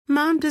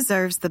Mom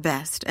deserves the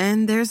best,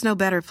 and there's no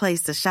better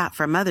place to shop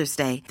for Mother's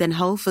Day than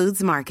Whole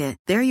Foods Market.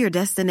 They're your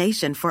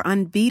destination for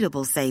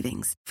unbeatable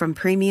savings, from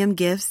premium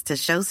gifts to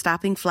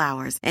show-stopping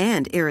flowers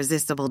and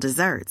irresistible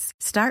desserts.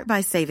 Start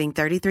by saving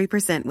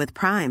 33% with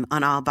Prime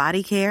on all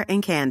body care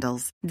and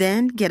candles.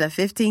 Then get a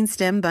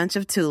 15-stem bunch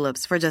of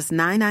tulips for just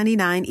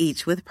 $9.99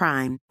 each with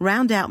Prime.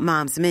 Round out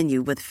Mom's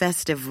menu with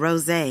festive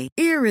rosé,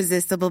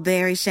 irresistible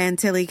berry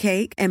chantilly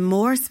cake, and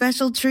more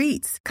special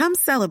treats. Come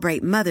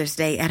celebrate Mother's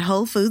Day at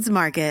Whole Foods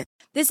Market.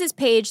 This is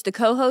Paige, the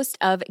co-host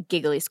of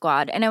Giggly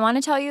Squad, and I want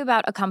to tell you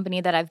about a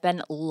company that I've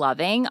been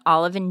loving,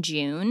 Olive &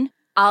 June.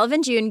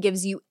 Olive & June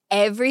gives you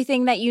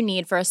everything that you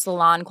need for a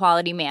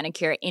salon-quality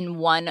manicure in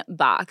one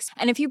box.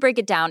 And if you break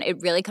it down, it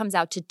really comes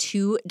out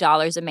to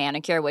 $2 a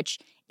manicure, which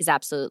is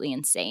absolutely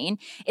insane.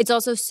 It's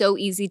also so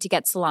easy to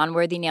get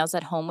salon-worthy nails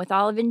at home with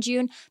Olive &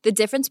 June. The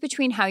difference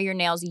between how your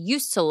nails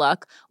used to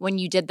look when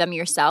you did them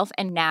yourself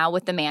and now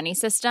with the Mani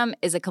system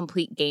is a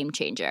complete game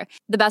changer.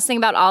 The best thing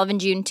about Olive &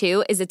 June,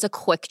 too, is it's a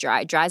quick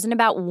dry. Dries in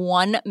about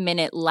 1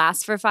 minute,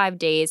 lasts for 5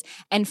 days,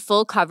 and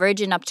full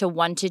coverage in up to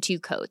 1 to 2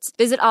 coats.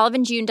 Visit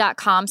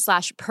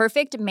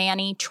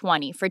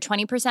oliveandjune.com/perfectmani20 for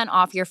 20%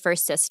 off your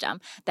first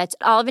system. That's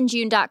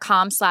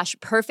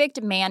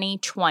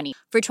oliveandjune.com/perfectmani20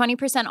 for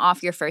 20%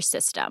 off your first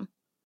system.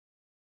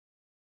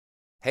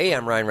 Hey,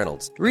 I'm Ryan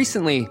Reynolds.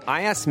 Recently,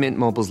 I asked Mint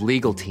Mobile's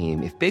legal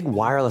team if big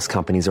wireless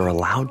companies are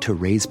allowed to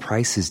raise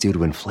prices due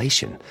to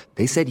inflation.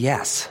 They said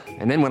yes.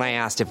 And then when I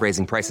asked if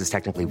raising prices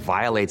technically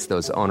violates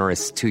those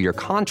onerous two-year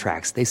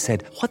contracts, they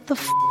said, "What the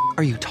f***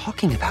 are you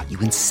talking about, you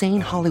insane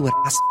Hollywood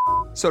ass?"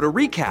 So to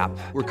recap,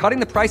 we're cutting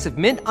the price of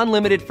Mint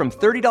Unlimited from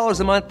 $30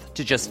 a month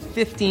to just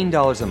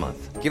 $15 a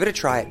month. Give it a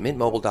try at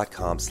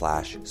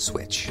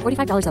mintmobile.com/switch.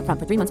 $45 up front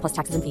for 3 months plus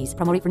taxes and fees.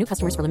 Promo rate for new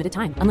customers for limited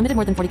time. Unlimited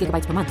more than 40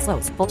 gigabytes per month.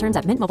 Slows full terms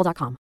at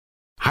mintmobile.com.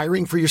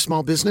 Hiring for your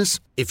small business?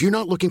 If you're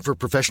not looking for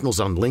professionals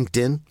on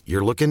LinkedIn,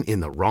 you're looking in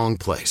the wrong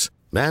place.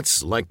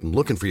 That's like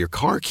looking for your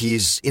car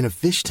keys in a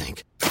fish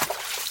tank.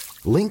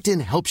 LinkedIn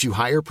helps you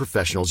hire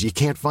professionals you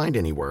can't find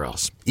anywhere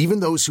else,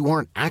 even those who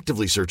aren't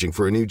actively searching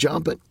for a new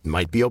job but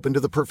might be open to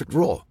the perfect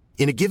role.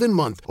 In a given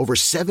month, over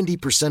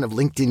 70% of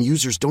LinkedIn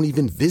users don't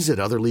even visit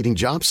other leading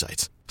job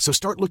sites. So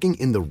start looking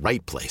in the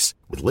right place.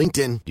 With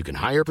LinkedIn, you can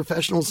hire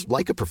professionals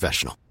like a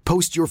professional.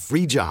 Post your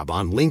free job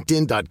on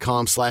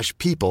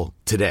linkedin.com/people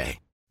today.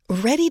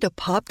 Ready to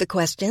pop the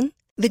question?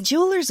 The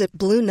jewelers at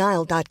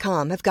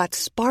BlueNile.com have got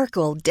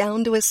sparkle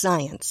down to a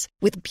science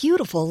with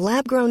beautiful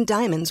lab-grown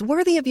diamonds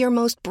worthy of your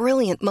most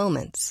brilliant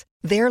moments.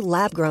 Their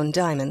lab-grown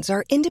diamonds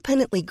are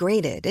independently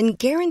graded and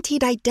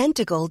guaranteed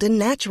identical to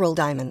natural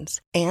diamonds,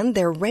 and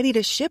they're ready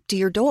to ship to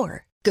your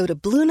door. Go to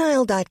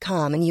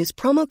BlueNile.com and use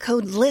promo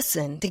code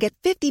LISTEN to get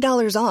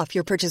 $50 off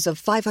your purchase of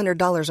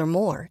 $500 or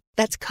more.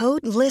 That's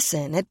code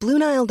LISTEN at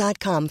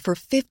BlueNile.com for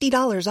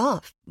 $50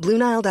 off.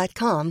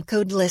 BlueNile.com,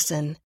 code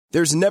LISTEN.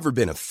 There's never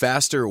been a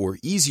faster or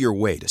easier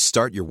way to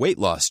start your weight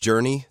loss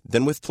journey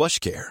than with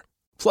PlushCare.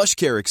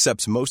 PlushCare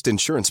accepts most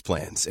insurance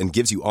plans and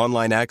gives you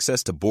online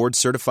access to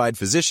board-certified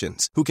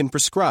physicians who can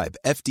prescribe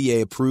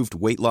FDA-approved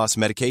weight loss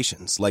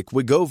medications like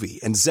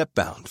Wegovy and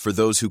Zepbound for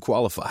those who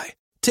qualify.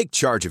 Take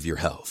charge of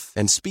your health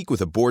and speak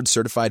with a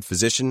board-certified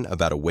physician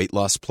about a weight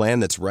loss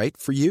plan that's right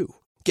for you.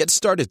 Get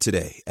started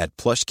today at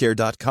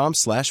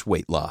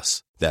plushcare.com/weight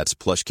loss. That's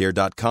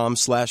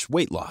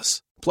plushcare.com/weight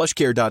loss.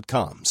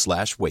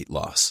 plushcare.com/weight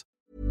loss.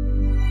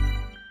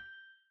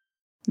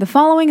 The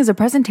following is a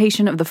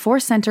presentation of the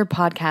Force Center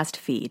podcast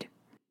feed.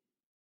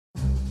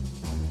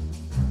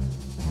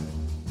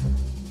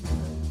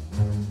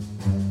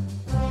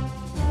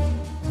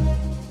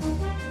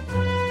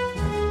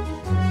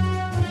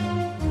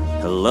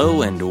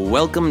 Hello and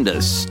welcome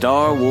to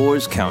Star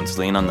Wars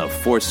Counseling on the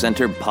Force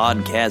Center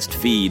podcast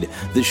feed,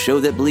 the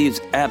show that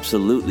believes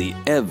absolutely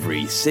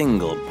every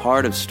single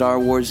part of Star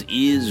Wars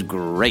is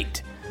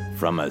great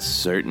from a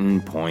certain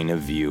point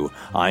of view.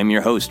 I'm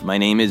your host. My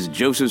name is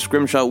Joseph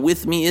Scrimshaw.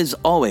 With me, as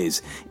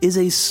always, is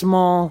a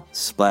small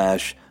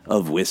splash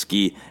of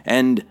whiskey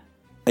and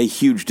a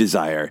huge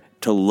desire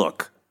to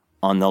look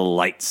on the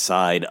light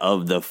side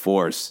of the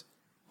Force.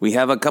 We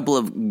have a couple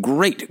of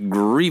great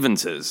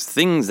grievances,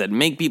 things that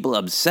make people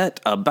upset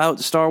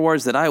about Star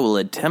Wars that I will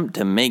attempt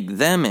to make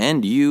them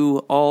and you,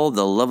 all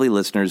the lovely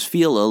listeners,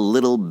 feel a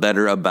little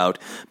better about.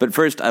 But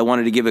first, I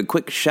wanted to give a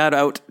quick shout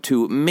out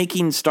to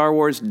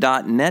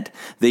MakingStarWars.net.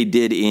 They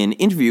did an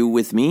interview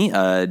with me.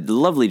 A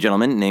lovely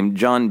gentleman named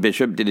John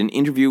Bishop did an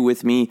interview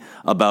with me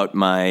about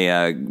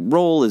my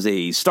role as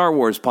a Star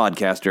Wars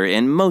podcaster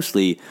and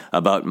mostly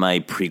about my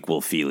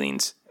prequel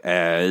feelings.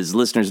 As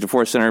listeners to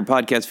Force Center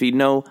podcast feed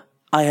know,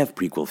 I have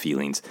prequel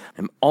feelings.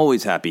 I'm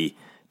always happy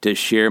to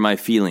share my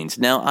feelings.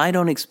 Now, I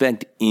don't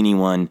expect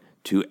anyone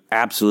to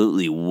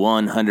absolutely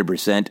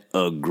 100%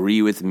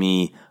 agree with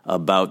me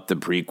about the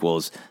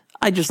prequels.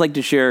 I just like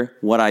to share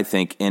what I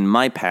think and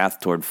my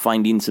path toward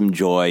finding some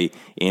joy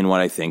in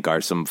what I think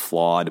are some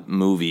flawed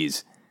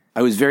movies.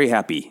 I was very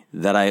happy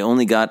that I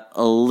only got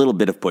a little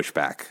bit of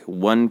pushback.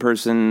 One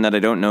person that I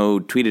don't know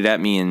tweeted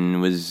at me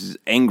and was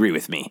angry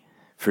with me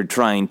for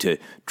trying to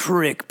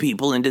trick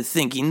people into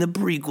thinking the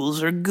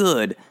prequels are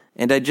good,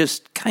 and I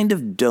just kind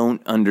of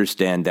don't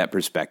understand that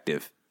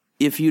perspective.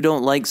 If you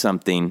don't like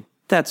something,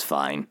 that's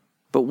fine,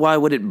 but why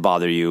would it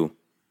bother you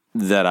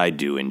that I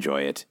do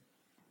enjoy it?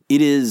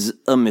 It is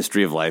a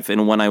mystery of life,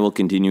 and one I will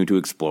continue to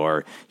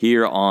explore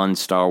here on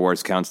Star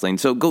Wars Counseling.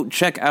 So go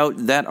check out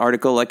that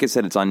article. Like I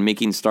said, it's on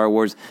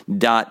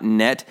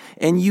makingstarwars.net,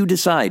 and you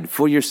decide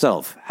for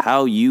yourself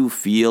how you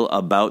feel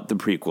about the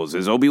prequels.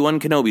 As Obi-Wan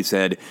Kenobi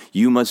said,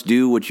 you must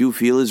do what you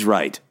feel is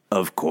right,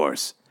 of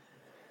course.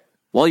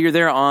 While you're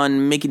there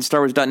on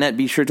makingstarwars.net,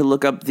 be sure to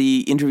look up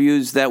the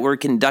interviews that were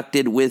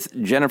conducted with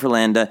Jennifer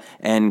Landa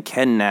and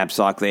Ken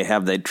Napzok. They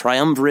have the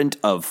triumvirate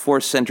of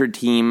Force Center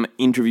team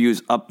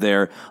interviews up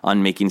there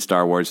on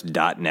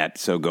makingstarwars.net,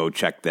 so go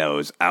check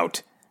those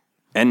out.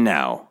 And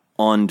now,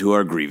 on to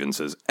our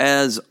grievances.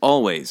 As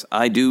always,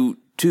 I do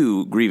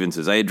two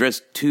grievances. I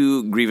address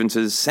two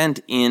grievances sent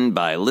in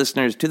by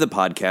listeners to the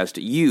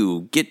podcast.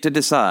 You get to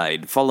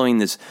decide, following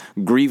this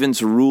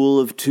grievance rule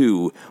of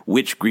two,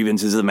 which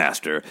grievance is the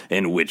master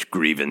and which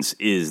grievance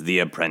is the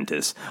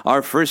apprentice.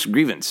 Our first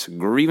grievance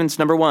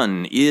number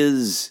one,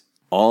 is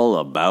all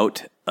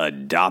about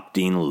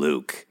adopting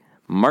Luke.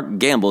 Mark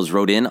Gambles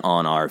wrote in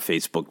on our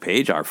Facebook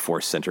page, our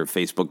Force Center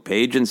Facebook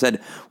page, and said,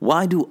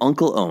 "Why do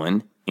Uncle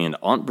Owen and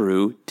Aunt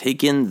Beru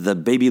take in the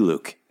baby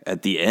Luke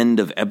at the end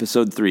of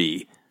episode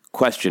 3,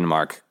 question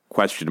mark,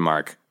 question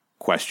mark,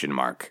 question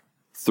mark,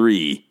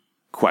 3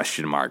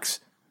 question marks.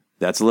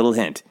 That's a little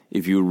hint.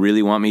 If you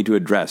really want me to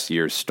address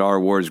your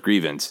Star Wars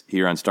grievance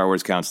here on Star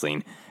Wars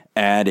Counseling,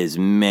 add as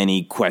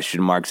many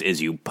question marks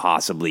as you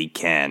possibly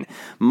can.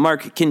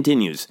 Mark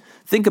continues,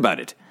 think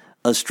about it.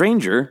 A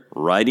stranger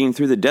riding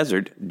through the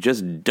desert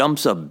just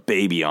dumps a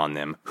baby on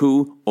them,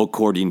 who,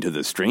 according to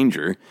the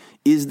stranger,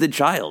 is the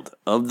child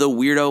of the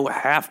weirdo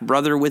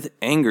half-brother with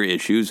anger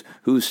issues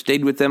who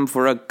stayed with them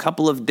for a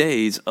couple of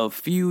days a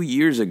few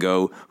years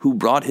ago, who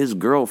brought his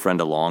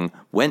girlfriend along,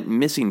 went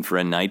missing for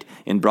a night,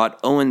 and brought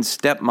Owen's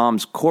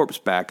stepmom's corpse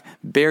back,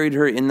 buried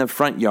her in the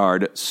front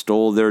yard,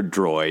 stole their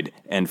droid,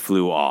 and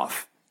flew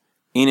off.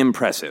 An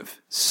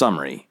impressive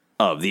summary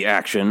of the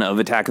action of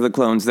Attack of the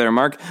Clones there,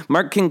 Mark.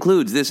 Mark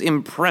concludes this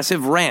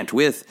impressive rant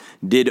with,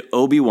 did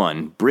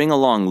Obi-Wan bring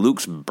along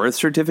Luke's birth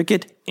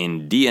certificate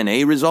and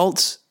DNA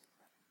results?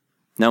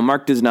 Now,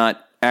 Mark does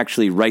not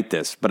actually write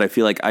this, but I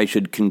feel like I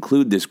should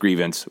conclude this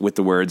grievance with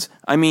the words,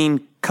 I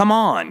mean, come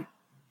on!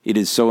 It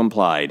is so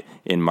implied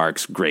in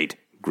Mark's great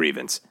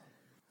grievance.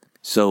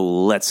 So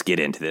let's get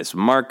into this.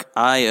 Mark,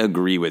 I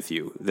agree with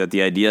you that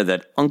the idea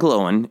that Uncle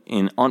Owen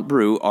and Aunt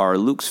Beru are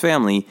Luke's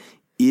family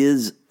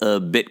is a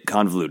bit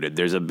convoluted.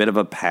 There's a bit of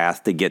a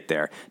path to get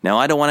there. Now,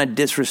 I don't want to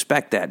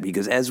disrespect that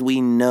because, as we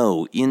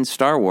know, in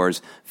Star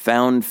Wars,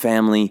 found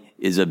family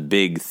is a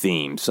big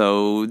theme.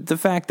 So the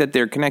fact that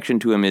their connection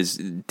to him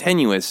is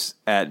tenuous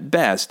at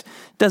best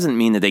doesn't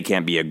mean that they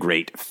can't be a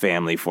great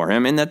family for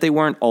him and that they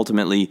weren't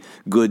ultimately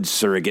good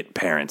surrogate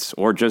parents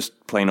or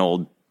just plain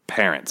old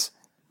parents.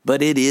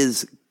 But it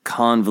is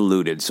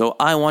convoluted. So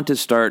I want to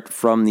start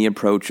from the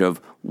approach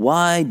of,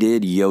 why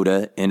did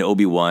Yoda and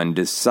Obi-Wan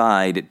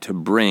decide to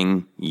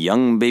bring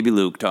young baby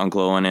Luke to Uncle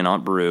Owen and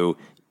Aunt Beru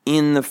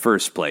in the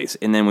first place?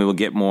 And then we will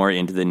get more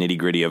into the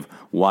nitty-gritty of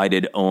why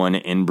did Owen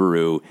and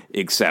Beru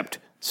accept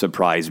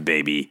surprise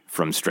baby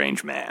from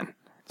Strange Man.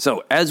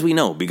 So, as we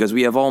know, because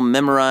we have all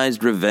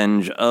memorized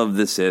Revenge of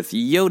the Sith,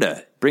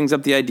 Yoda brings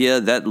up the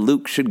idea that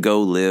Luke should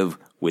go live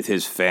with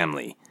his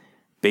family.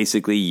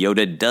 Basically,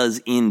 Yoda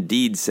does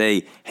indeed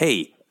say,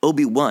 hey,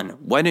 Obi-Wan,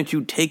 why don't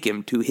you take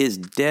him to his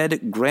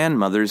dead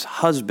grandmother's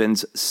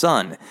husband's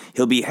son?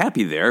 He'll be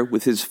happy there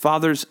with his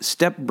father's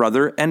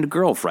stepbrother and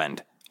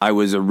girlfriend. I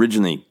was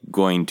originally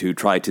going to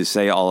try to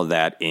say all of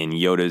that in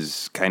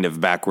Yoda's kind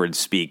of backwards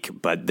speak,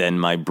 but then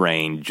my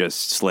brain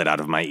just slid out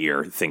of my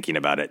ear thinking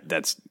about it.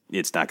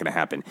 It's not going to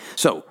happen.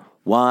 So,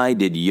 why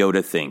did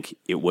Yoda think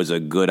it was a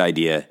good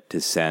idea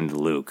to send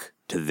Luke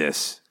to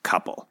this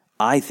couple?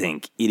 I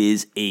think it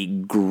is a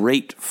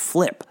great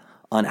flip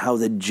on how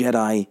the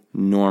Jedi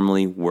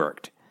normally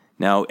worked.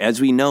 Now, as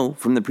we know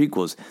from the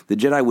prequels, the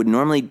Jedi would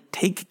normally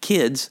take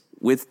kids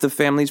with the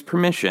family's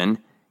permission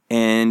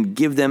and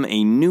give them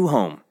a new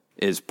home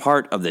as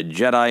part of the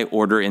Jedi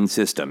Order and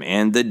system.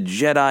 And the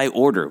Jedi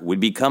Order would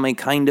become a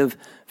kind of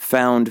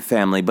found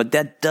family, but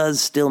that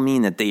does still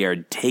mean that they are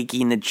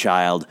taking the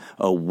child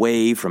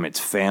away from its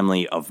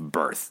family of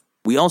birth.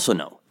 We also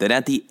know that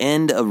at the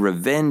end of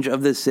Revenge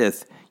of the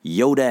Sith,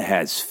 Yoda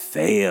has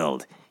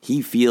failed.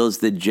 He feels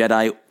the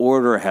Jedi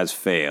Order has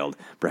failed,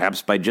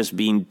 perhaps by just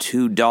being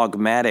too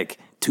dogmatic,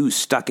 too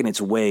stuck in its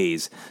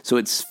ways. So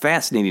it's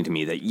fascinating to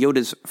me that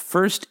Yoda's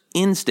first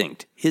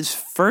instinct, his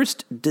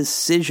first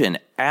decision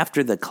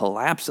after the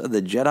collapse of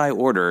the Jedi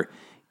Order,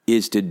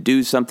 is to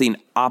do something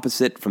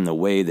opposite from the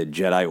way the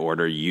Jedi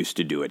Order used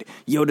to do it.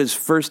 Yoda's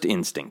first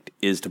instinct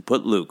is to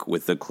put Luke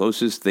with the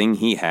closest thing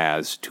he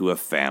has to a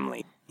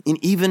family.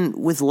 And even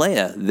with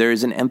Leia, there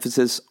is an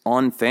emphasis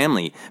on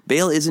family.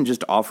 Bail isn't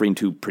just offering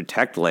to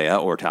protect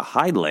Leia or to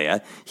hide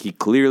Leia. He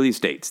clearly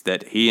states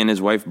that he and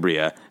his wife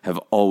Bria have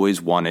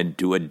always wanted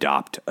to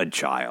adopt a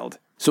child.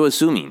 So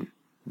assuming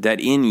that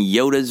in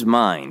Yoda's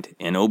mind,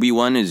 and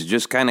Obi-Wan is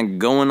just kind of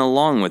going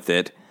along with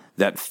it,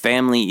 that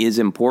family is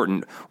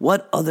important,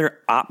 what other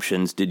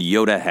options did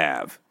Yoda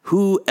have?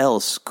 Who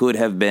else could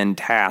have been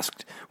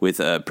tasked with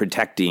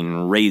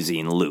protecting,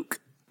 raising Luke?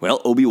 Well,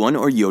 Obi-Wan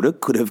or Yoda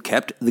could have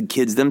kept the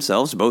kids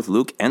themselves, both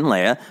Luke and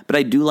Leia, but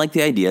I do like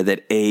the idea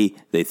that A,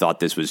 they thought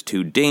this was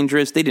too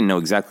dangerous. They didn't know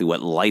exactly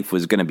what life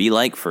was going to be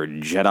like for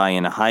Jedi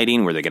in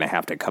hiding. Were they going to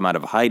have to come out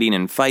of hiding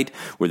and fight?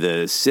 Were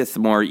the Sith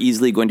more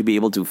easily going to be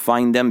able to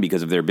find them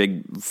because of their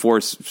big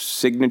Force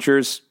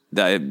signatures?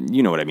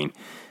 You know what I mean.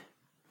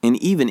 And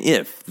even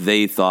if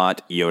they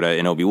thought, Yoda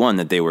and Obi-Wan,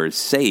 that they were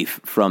safe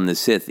from the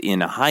Sith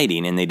in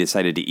hiding and they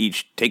decided to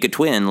each take a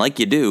twin like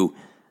you do,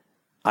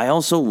 I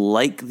also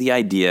like the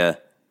idea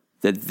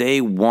that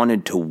they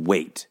wanted to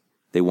wait.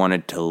 They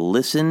wanted to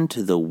listen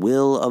to the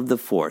will of the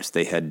Force.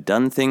 They had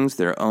done things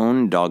their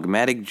own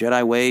dogmatic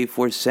Jedi way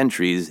for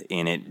centuries,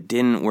 and it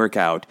didn't work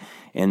out.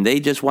 And they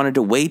just wanted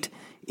to wait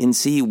and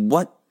see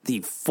what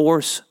the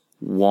Force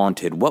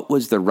wanted. What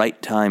was the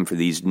right time for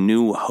these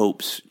new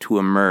hopes to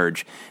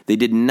emerge? They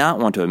did not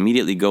want to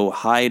immediately go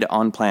hide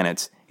on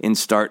planets and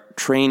start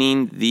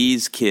training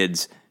these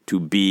kids to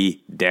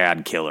be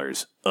dad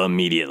killers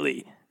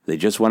immediately. They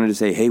just wanted to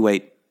say, hey,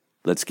 wait,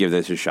 let's give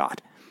this a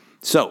shot.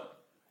 So,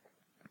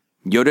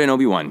 Yoda and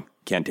Obi-Wan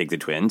can't take the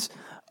twins.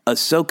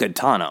 Ahsoka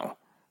Tano,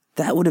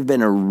 that would have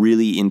been a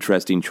really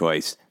interesting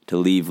choice to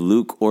leave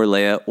Luke or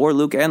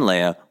Luke and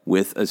Leia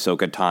with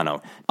Ahsoka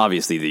Tano.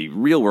 Obviously, the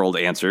real-world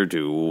answer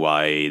to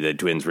why the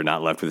twins were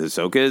not left with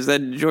Ahsoka is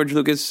that George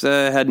Lucas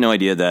had no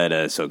idea that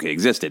Ahsoka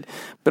existed.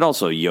 But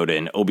also, Yoda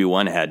and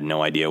Obi-Wan had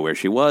no idea where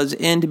she was,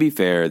 and to be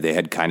fair, they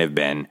had kind of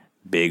been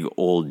big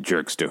old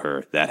jerks to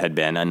her. That had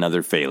been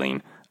another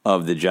failing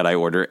of the Jedi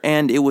Order,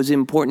 and it was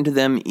important to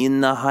them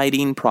in the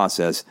hiding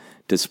process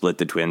to split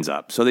the twins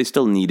up. So they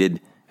still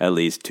needed at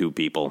least two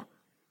people.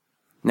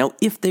 Now,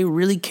 if they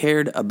really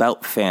cared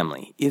about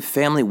family, if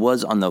family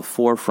was on the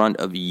forefront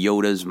of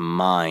Yoda's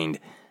mind,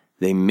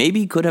 they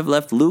maybe could have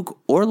left Luke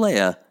or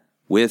Leia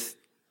with,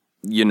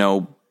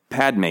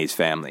 Padme's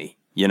family,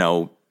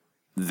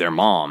 their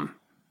mom.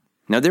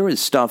 Now, there was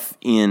stuff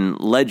in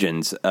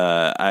Legends,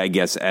 I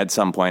guess at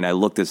some point, I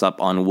looked this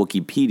up on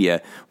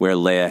Wikipedia, where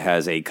Leia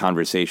has a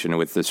conversation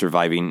with the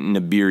surviving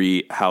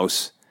Nabiri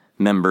house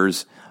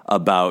members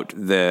about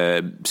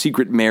the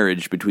secret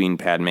marriage between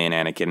Padme and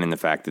Anakin and the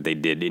fact that they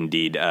did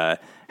indeed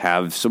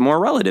have some more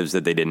relatives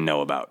that they didn't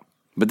know about.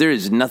 But there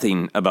is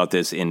nothing about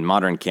this in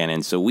modern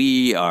canon, so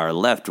we are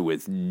left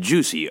with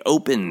juicy,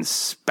 open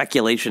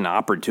speculation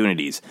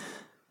opportunities.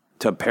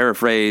 To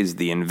paraphrase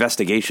the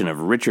investigation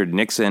of Richard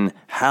Nixon,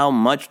 how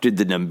much did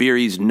the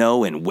Nabiris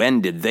know and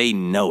when did they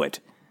know it?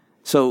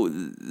 So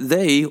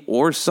they,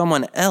 or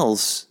someone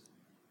else,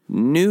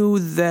 knew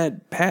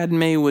that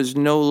Padme was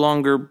no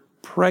longer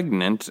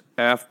pregnant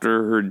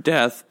after her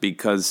death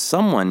because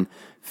someone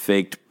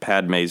faked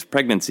Padme's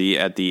pregnancy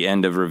at the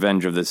end of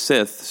Revenge of the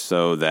Sith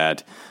so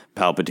that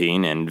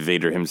Palpatine and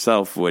Vader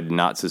himself would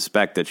not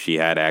suspect that she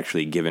had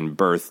actually given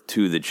birth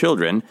to the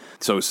children.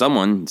 So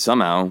someone,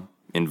 somehow,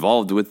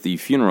 involved with the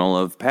funeral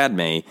of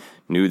Padme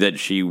knew that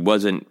she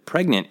wasn't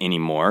pregnant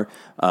anymore,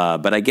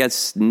 but I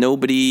guess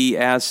nobody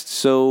asked,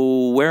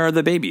 so where are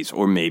the babies?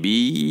 Or maybe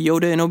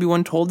Yoda and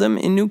Obi-Wan told them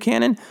in new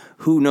canon?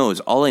 Who knows?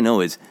 All I know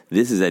is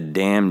this is a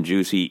damn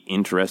juicy,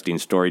 interesting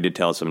story to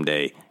tell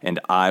someday, and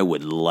I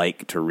would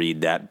like to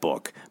read that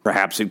book.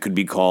 Perhaps it could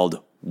be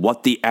called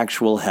What the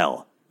Actual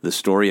Hell? The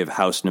Story of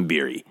House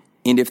Nabiri.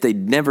 And if they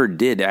never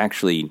did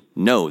actually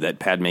know that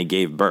Padme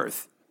gave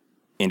birth,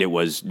 and it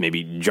was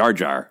maybe Jar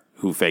Jar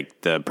who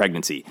faked the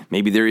pregnancy.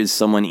 Maybe there is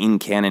someone in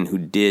canon who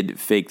did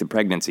fake the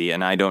pregnancy,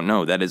 and I don't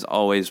know. That is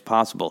always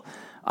possible.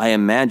 I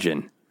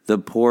imagine the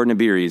poor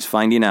Nabiris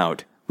finding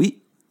out,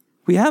 we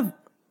have,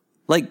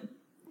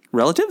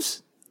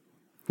 relatives?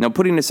 Now,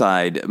 putting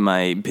aside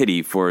my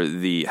pity for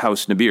the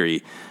House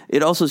Nabiri,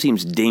 it also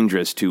seems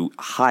dangerous to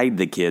hide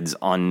the kids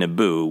on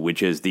Naboo,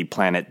 which is the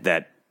planet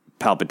that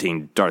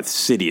Palpatine Darth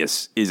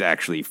Sidious is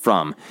actually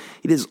from.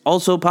 It is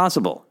also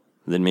possible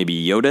that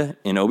maybe Yoda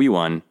and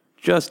Obi-Wan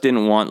just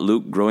didn't want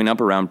Luke growing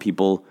up around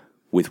people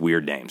with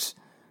weird names.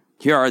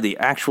 Here are the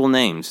actual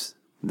names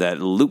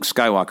that Luke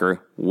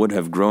Skywalker would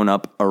have grown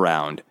up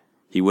around.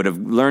 He would have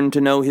learned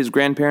to know his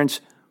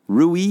grandparents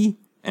Rui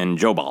and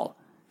Jobal,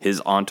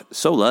 his aunt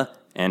Sola,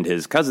 and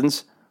his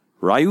cousins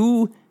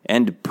Ryu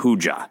and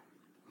Pooja.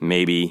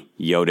 Maybe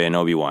Yoda and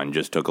Obi-Wan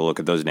just took a look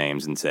at those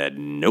names and said,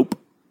 nope.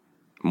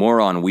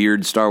 More on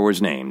weird Star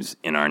Wars names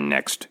in our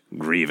next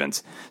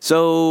grievance.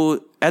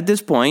 So, at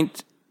this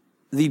point,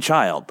 the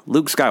child,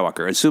 Luke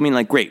Skywalker, assuming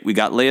great, we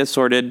got Leia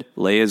sorted,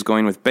 Leia's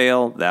going with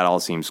Bail, that all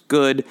seems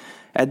good.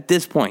 At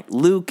this point,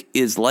 Luke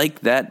is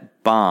like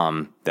that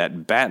bomb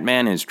that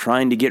Batman is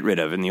trying to get rid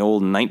of in the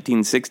old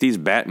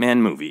 1960s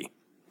Batman movie.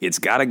 It's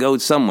got to go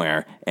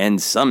somewhere,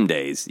 and some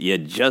days you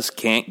just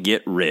can't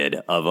get rid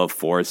of a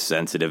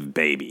Force-sensitive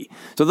baby.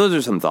 So those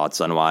are some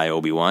thoughts on why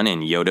Obi-Wan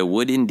and Yoda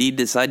would indeed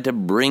decide to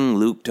bring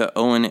Luke to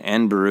Owen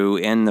and Beru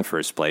in the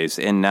first place,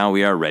 and now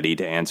we are ready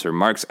to answer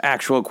Mark's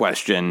actual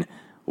question,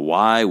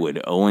 why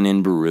would Owen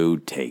and Beru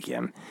take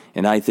him?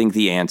 And I think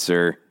the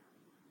answer,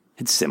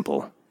 it's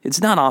simple. It's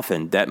not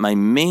often that my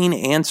main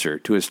answer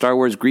to a Star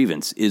Wars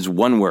grievance is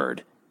one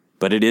word,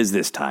 but it is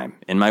this time,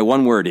 and my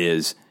one word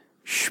is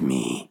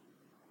Shmi.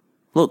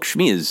 Look,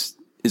 Shmi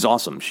is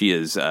awesome. She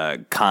is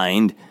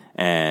kind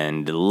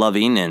and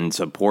loving and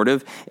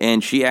supportive,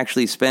 and she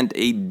actually spent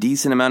a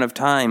decent amount of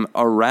time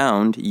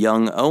around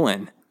young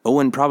Owen.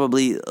 Owen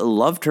probably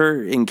loved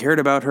her and cared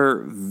about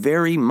her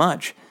very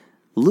much.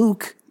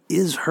 Luke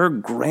is her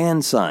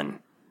grandson.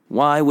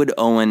 Why would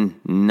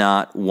Owen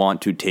not want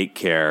to take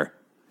care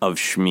of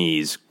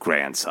Shmi's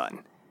grandson?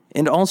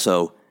 And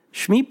also,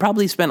 Shmi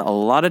probably spent a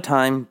lot of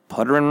time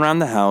puttering around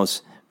the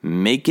house,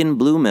 making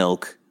blue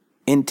milk,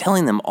 and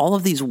telling them all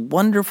of these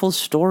wonderful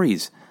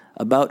stories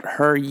about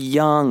her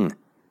young,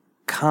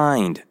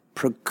 kind,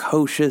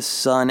 precocious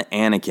son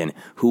Anakin,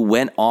 who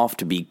went off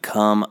to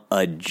become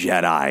a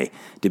Jedi,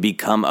 to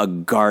become a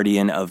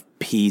guardian of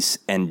peace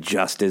and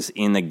justice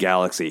in the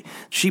galaxy.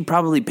 She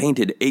probably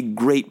painted a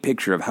great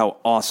picture of how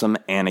awesome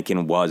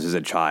Anakin was as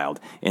a child.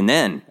 And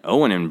then,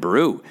 Owen and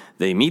Beru,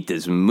 they meet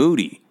this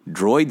moody,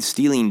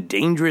 droid-stealing,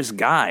 dangerous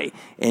guy,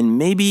 and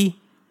maybe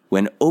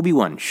when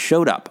Obi-Wan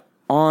showed up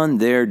on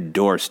their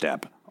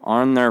doorstep,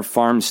 on their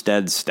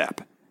farmstead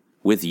step,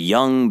 with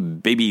young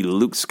baby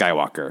Luke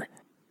Skywalker,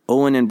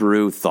 Owen and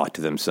Beru thought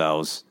to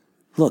themselves,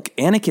 look,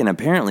 Anakin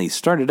apparently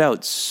started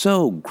out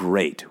so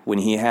great when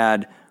he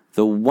had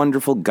the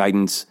wonderful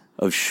guidance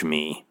of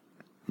Shmi.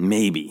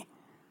 Maybe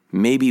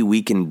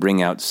we can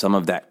bring out some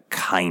of that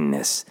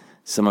kindness,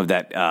 some of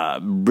that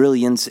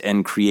brilliance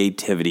and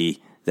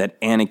creativity that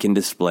Anakin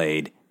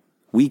displayed.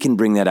 We can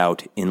bring that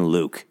out in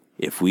Luke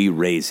if we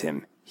raise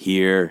him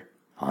here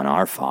on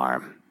our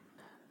farm.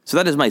 So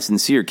that is my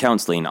sincere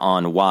counseling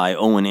on why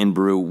Owen and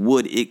Beru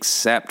would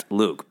accept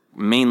Luke,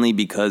 mainly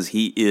because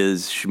he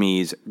is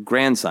Shmi's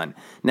grandson.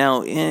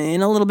 Now,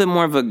 in a little bit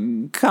more of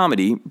a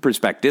comedy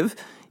perspective,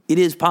 it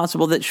is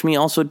possible that Shmi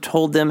also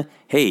told them,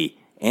 hey,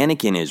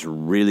 Anakin is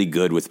really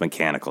good with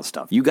mechanical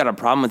stuff. You got a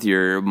problem with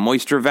your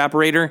moisture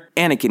evaporator?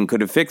 Anakin could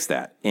have fixed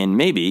that. And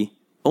maybe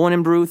Owen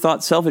and Beru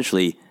thought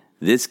selfishly,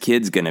 this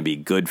kid's going to be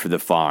good for the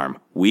farm.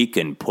 We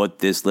can put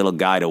this little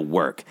guy to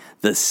work.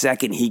 The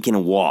second he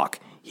can walk,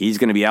 he's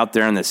going to be out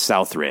there on the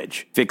South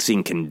Ridge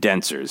fixing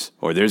condensers,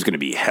 or there's going to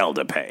be hell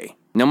to pay.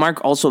 Now,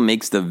 Mark also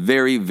makes the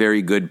very,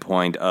 very good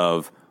point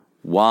of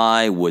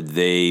why would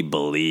they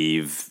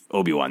believe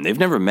Obi-Wan? They've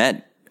never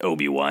met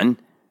Obi-Wan.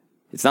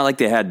 It's not like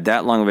they had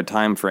that long of a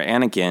time with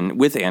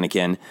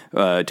Anakin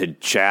to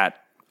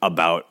chat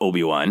about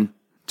Obi-Wan.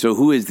 So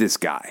who is this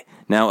guy?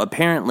 Now,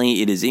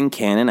 apparently it is in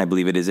canon, I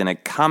believe it is in a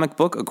comic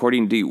book,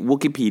 according to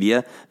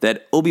Wikipedia,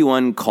 that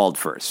Obi-Wan called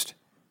first.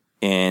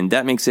 And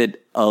that makes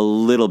it a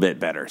little bit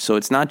better. So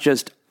it's not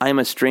just, I'm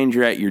a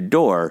stranger at your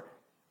door,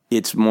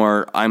 it's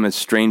more, I'm a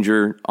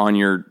stranger on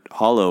your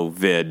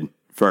holo-vid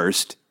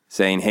first,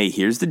 saying, hey,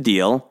 here's the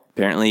deal.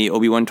 Apparently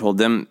Obi-Wan told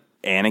them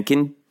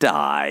Anakin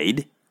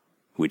died,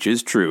 which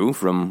is true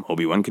from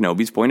Obi-Wan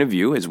Kenobi's point of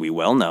view, as we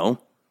well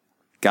know.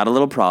 Got a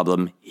little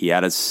problem, he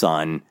had a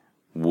son.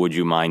 Would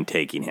you mind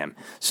taking him?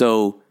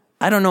 So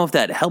I don't know if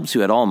that helps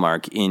you at all,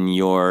 Mark, in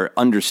your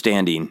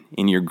understanding,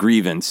 in your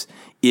grievance,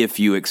 if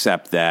you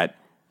accept that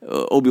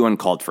Obi-Wan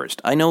called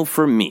first. I know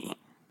for me,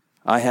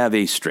 I have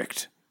a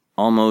strict,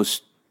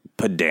 almost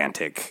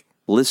pedantic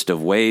list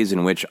of ways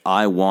in which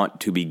I want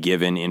to be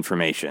given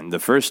information. The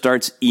first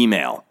starts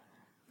email.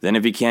 Then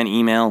if you can't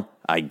email,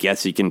 I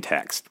guess you can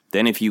text.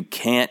 Then if you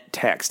can't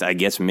text, I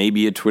guess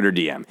maybe a Twitter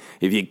DM.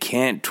 If you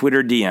can't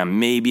Twitter DM,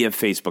 maybe a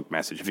Facebook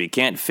message. If you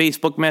can't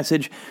Facebook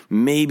message,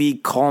 maybe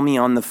call me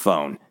on the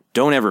phone.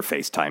 Don't ever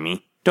FaceTime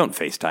me. Don't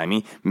FaceTime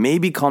me.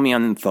 Maybe call me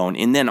on the phone.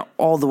 And then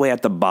all the way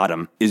at the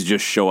bottom is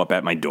just show up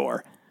at my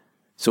door.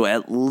 So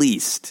at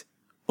least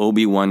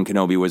Obi-Wan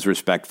Kenobi was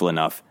respectful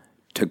enough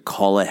to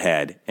call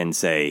ahead and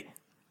say,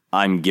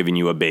 I'm giving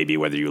you a baby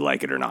whether you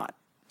like it or not.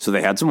 So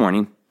they had some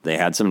warning. They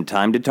had some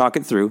time to talk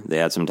it through. They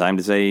had some time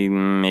to say,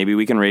 maybe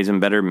we can raise him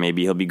better.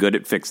 Maybe he'll be good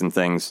at fixing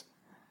things.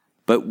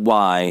 But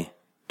why,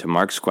 to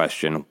Mark's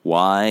question,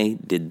 why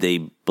did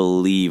they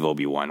believe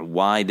Obi-Wan?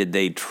 Why did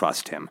they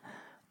trust him?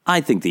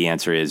 I think the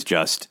answer is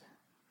just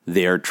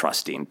they're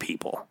trusting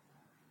people.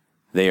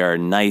 They are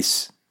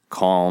nice,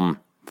 calm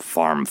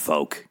farm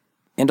folk.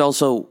 And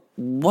also,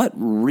 what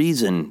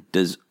reason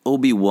does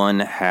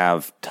Obi-Wan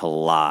have to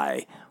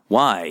lie?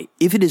 Why?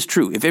 If it is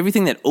true, if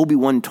everything that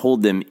Obi-Wan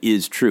told them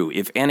is true,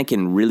 if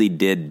Anakin really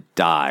did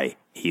die,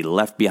 he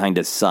left behind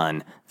a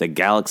son, the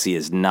galaxy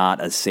is not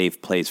a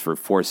safe place for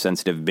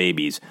Force-sensitive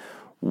babies,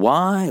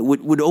 why?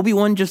 Would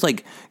Obi-Wan just,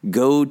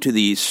 go to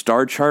the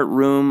star chart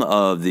room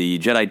of the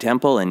Jedi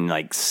Temple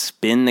and,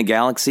 spin the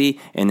galaxy,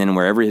 and then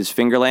wherever his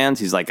finger lands,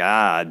 he's like,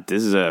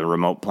 this is a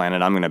remote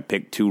planet, I'm going to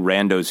pick two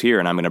randos here,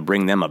 and I'm going to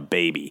bring them a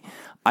baby.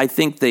 I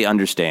think they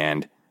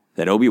understand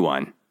that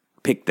Obi-Wan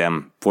picked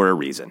them for a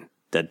reason,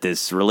 that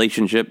this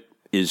relationship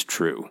is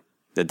true,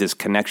 that this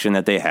connection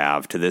that they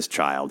have to this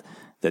child,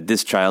 that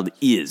this child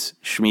is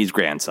Shmi's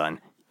grandson,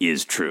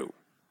 is true,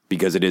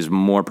 because it is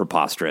more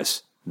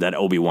preposterous that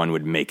Obi-Wan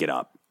would make it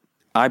up.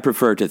 I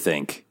prefer to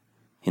think,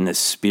 in the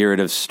spirit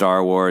of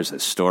Star Wars, a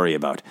story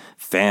about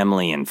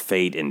family and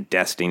fate and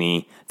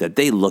destiny, that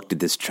they looked at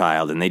this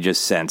child and they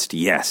just sensed,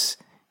 yes,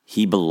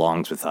 he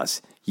belongs with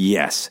us.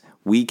 Yes,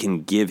 we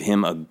can give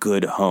him a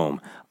good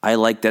home. I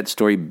like that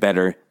story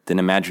better than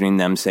imagining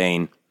them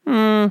saying,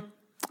 I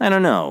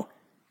don't know.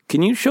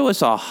 Can you show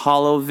us a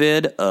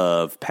holo-vid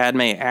of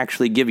Padme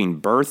actually giving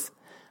birth?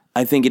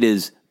 I think it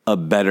is a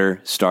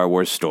better Star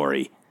Wars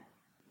story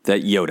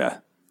that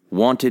Yoda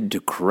wanted to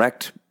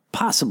correct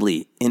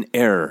possibly an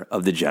error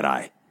of the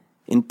Jedi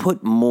and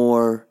put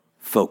more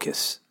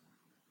focus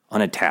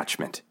on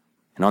attachment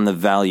and on the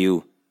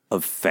value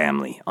of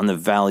family, on the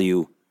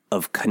value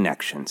of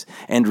connections,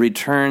 and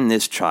return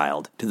this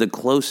child to the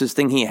closest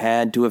thing he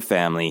had to a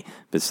family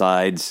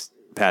besides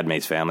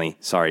Padme's family,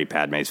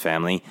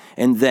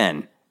 and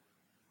then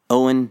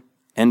Owen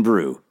and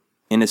Beru,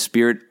 in a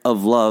spirit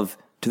of love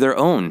to their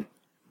own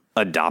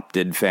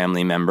adopted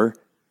family member,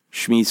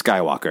 Shmi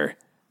Skywalker,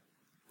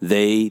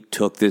 they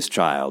took this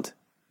child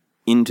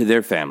into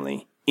their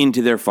family,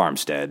 into their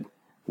farmstead,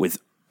 with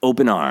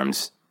open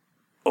arms,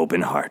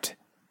 open heart,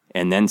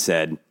 and then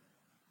said,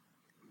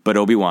 but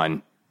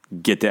Obi-Wan,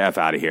 get the F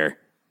out of here.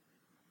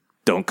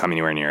 Don't come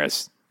anywhere near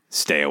us.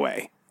 Stay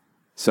away.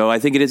 So I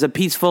think it is a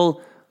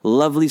peaceful,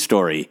 lovely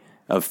story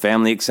of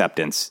family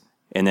acceptance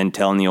and then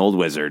telling the old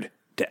wizard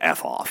to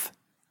F off.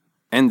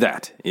 And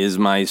that is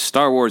my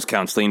Star Wars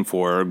counseling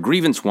for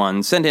Grievance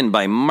 1, sent in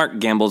by Mark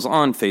Gambles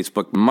on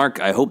Facebook.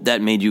 Mark, I hope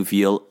that made you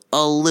feel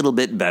a little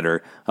bit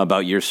better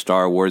about your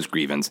Star Wars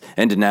grievance.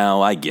 And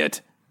now I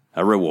get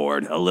a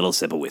reward, a little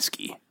sip of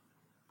whiskey.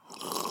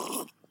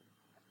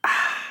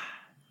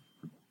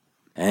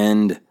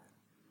 And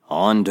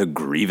on to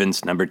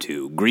grievance number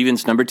 2.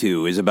 Grievance number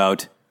 2 is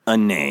about a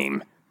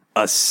name,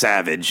 a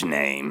savage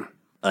name.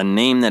 A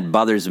name that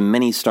bothers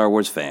many Star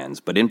Wars fans,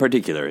 but in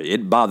particular,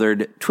 it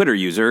bothered Twitter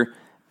user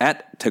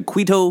at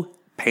Taquito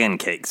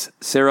Pancakes,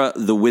 Sarah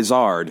the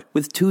Wizard,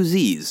 with 2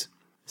 Z's.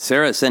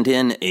 Sarah sent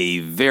in a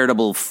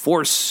veritable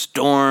force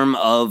storm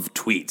of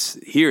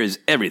tweets. Here is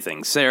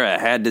everything Sarah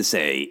had to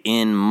say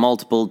in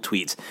multiple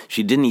tweets.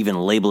 She didn't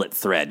even label it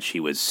thread. She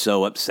was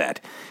so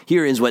upset.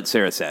 Here is what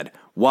Sarah said.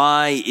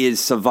 Why is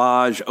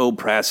Savage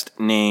Opress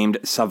named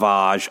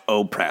Savage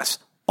Opress?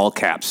 All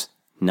caps.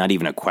 Not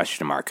even a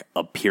question mark,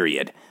 a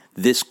period.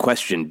 This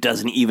question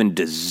doesn't even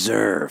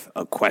deserve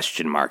a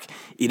question mark.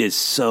 It is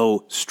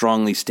so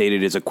strongly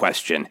stated as a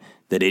question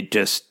that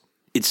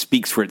it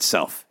speaks for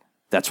itself.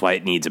 That's why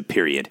it needs a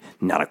period,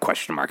 not a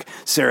question mark.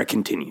 Sarah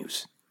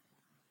continues.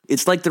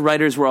 It's like the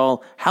writers were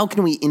all, how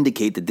can we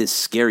indicate that this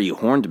scary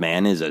horned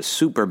man is a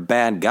super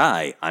bad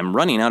guy? I'm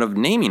running out of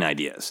naming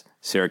ideas.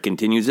 Sarah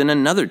continues in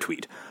another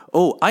tweet.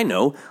 Oh, I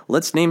know.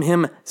 Let's name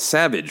him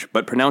Savage,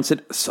 but pronounce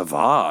it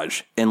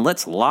Savage. And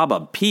let's lob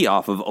a P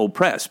off of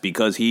Oppress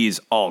because he's,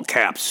 all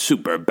caps,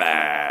 super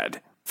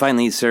bad.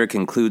 Finally, Sarah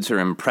concludes her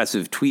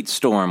impressive tweet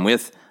storm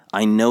with,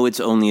 I know it's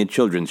only a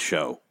children's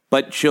show,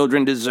 but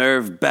children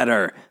deserve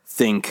better.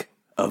 Think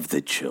of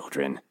the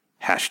children.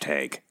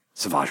 Hashtag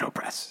Savage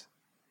Oppress.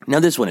 Now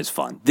this one is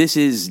fun. This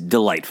is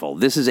delightful.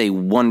 This is a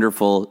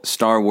wonderful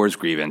Star Wars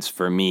grievance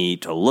for me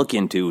to look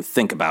into,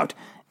 think about,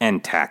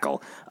 and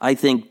tackle. I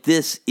think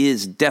this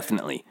is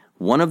definitely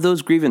one of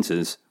those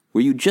grievances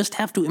where you just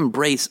have to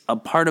embrace a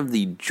part of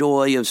the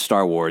joy of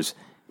Star Wars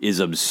is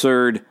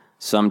absurd,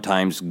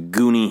 sometimes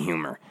goony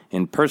humor.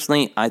 And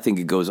personally, I think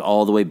it goes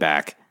all the way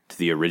back to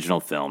the original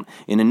film.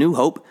 In A New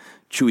Hope,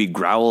 Chewie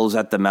growls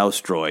at the mouse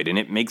droid, and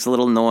it makes a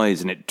little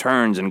noise, and it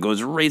turns and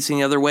goes racing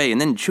the other way, and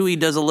then Chewie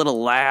does a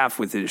little laugh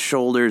with his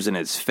shoulders and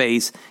his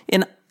face,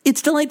 and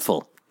it's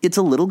delightful. It's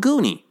a little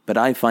goony, but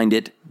I find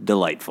it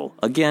delightful.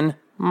 Again,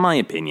 my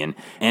opinion.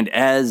 And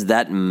as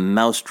that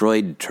mouse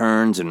droid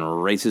turns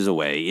and races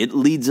away, it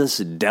leads us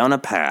down a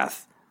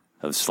path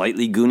of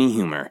slightly goony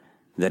humor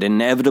that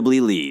inevitably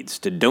leads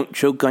to Don't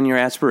Choke on Your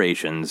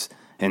Aspirations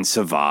and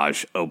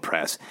Savage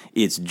Oppress.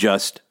 It's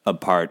just a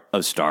part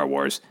of Star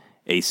Wars.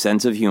 A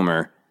sense of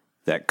humor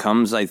that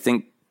comes, I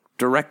think,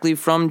 directly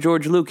from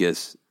George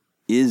Lucas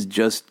is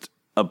just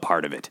a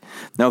part of it.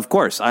 Now, of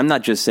course, I'm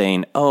not just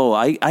saying,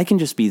 I can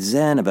just be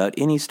zen about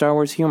any Star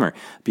Wars humor.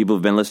 People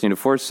who've been listening to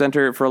Force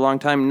Center for a long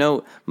time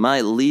know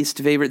my least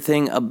favorite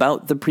thing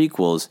about the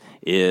prequels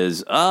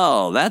is,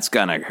 that's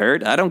gonna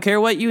hurt. I don't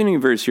care what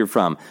universe you're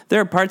from. There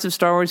are parts of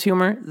Star Wars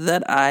humor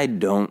that I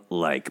don't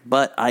like,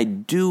 but I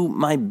do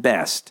my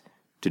best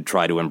to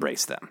try to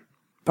embrace them.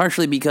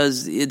 Partially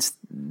because it's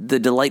the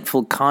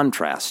delightful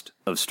contrast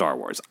of Star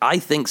Wars. I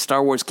think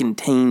Star Wars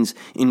contains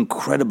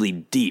incredibly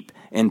deep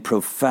and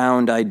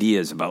profound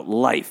ideas about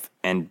life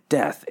and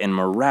death and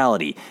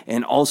morality.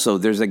 And also,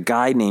 there's a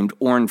guy named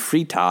Orn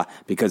Frita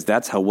because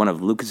that's how one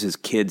of Lucas's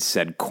kids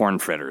said corn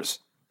fritters.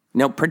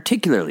 Now,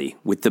 particularly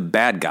with the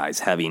bad guys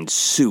having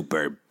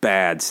super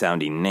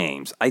bad-sounding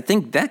names, I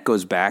think that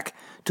goes back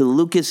to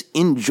Lucas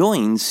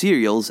enjoying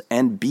serials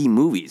and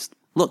B-movies.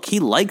 Look, he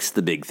likes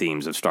the big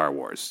themes of Star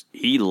Wars.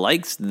 He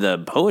likes the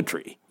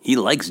poetry. He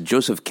likes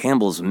Joseph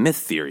Campbell's myth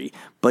theory,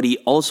 but he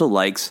also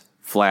likes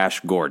Flash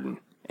Gordon.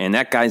 And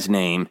that guy's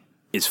name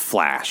is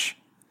Flash.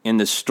 And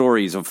the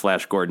stories of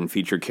Flash Gordon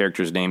feature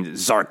characters named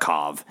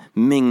Zarkov,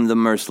 Ming the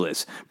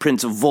Merciless,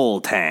 Prince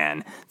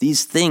Voltan.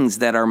 These things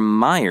that are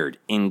mired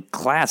in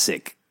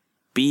classic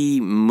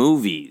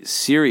B-movies,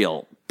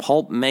 serial,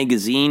 pulp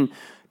magazine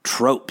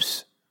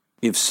tropes.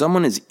 If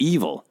someone is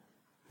evil,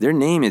 their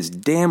name is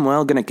damn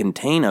well going to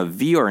contain a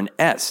V or an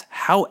S.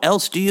 How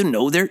else do you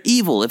know they're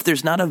evil if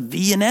there's not a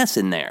V and S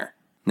in there?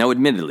 Now,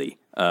 admittedly,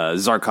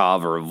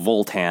 Zarkov or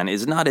Voltan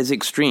is not as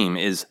extreme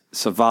as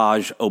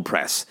Savage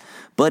Opress,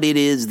 but it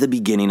is the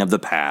beginning of the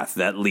path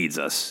that leads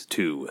us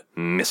to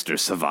Mr.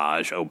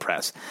 Savage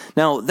Opress.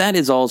 Now, that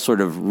is all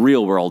sort of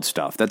real-world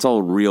stuff. That's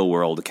all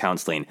real-world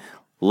counseling.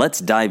 Let's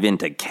dive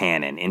into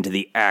canon, into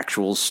the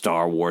actual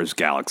Star Wars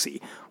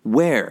galaxy.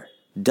 Where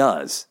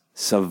does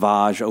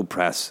Savage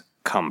Opress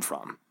come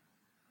from?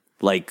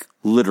 Like,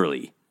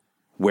 literally,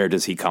 where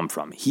does he come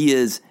from? He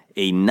is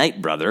a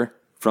Night Brother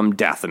from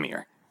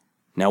Dathomir.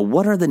 Now,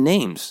 what are the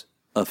names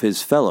of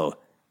his fellow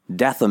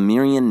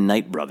Dathomirian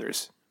Night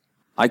Brothers?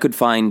 I could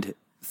find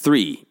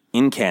 3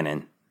 in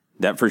canon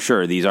that for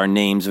sure these are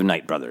names of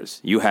Night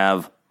Brothers. You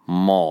have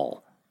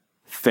Maul,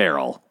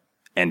 Farrell,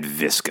 and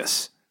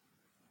Viscus.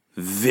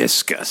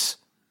 Viscus.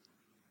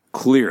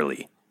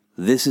 Clearly,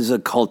 this is a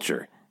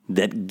culture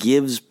that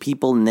gives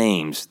people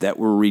names that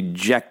were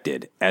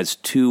rejected as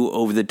too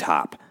over the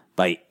top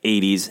by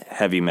 80s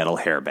heavy metal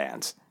hair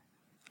bands.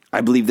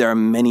 I believe there are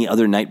many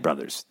other Night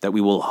Brothers that we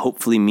will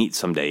hopefully meet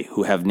someday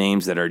who have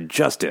names that are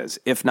just as,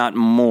 if not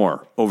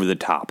more, over the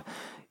top.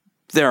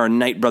 There are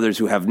Night Brothers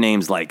who have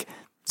names like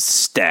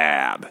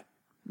Stab,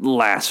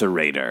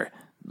 Lacerator,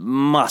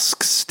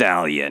 Musk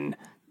Stallion,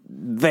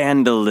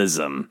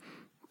 Vandalism,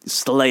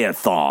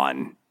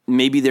 Slayathon.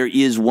 Maybe there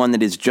is one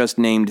that is just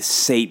named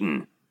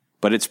Satan,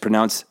 but it's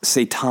pronounced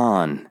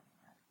Satan.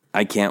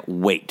 I can't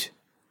wait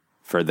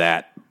for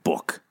that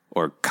book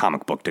or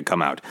comic book to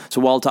come out.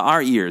 So while to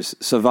our ears,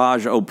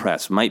 Savage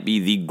Opress might be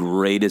the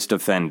greatest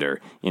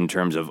offender in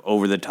terms of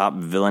over-the-top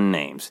villain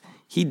names,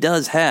 he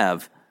does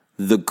have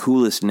the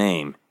coolest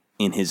name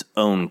in his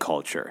own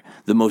culture,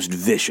 the most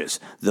vicious,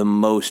 the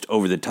most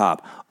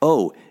over-the-top.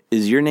 Oh,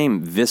 is your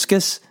name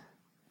Viscus?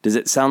 Does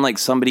it sound like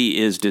somebody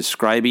is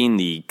describing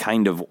the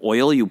kind of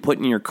oil you put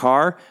in your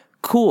car?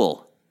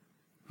 Cool.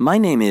 My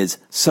name is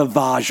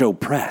Savage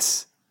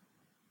Opress.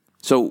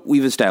 So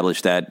we've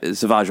established that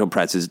Savage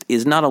Opress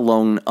is not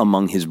alone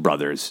among his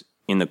brothers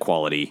in the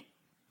quality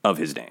of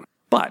his name.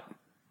 But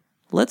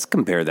let's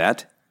compare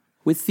that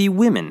with the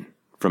women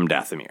from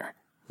Dathomir,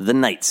 the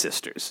Night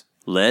Sisters,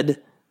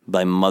 led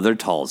by Mother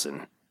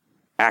Talzin,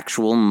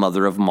 actual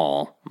mother of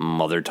Maul,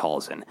 Mother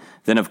Talzin.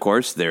 Then, of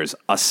course, there's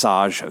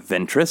Asajj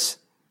Ventress,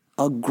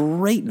 a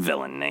great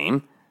villain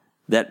name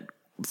that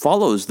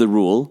follows the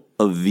rule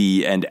of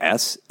V and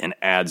S and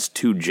adds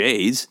 2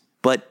 J's,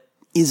 but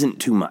isn't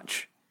too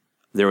much.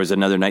 There was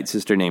another Night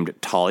Sister named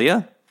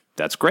Talia.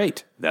 That's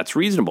great. That's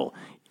reasonable.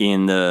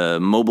 In the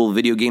mobile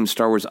video game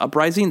Star Wars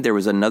Uprising, there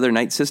was another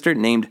Night Sister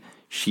named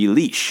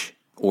Shelish,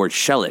 or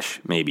Shellish,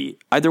 maybe.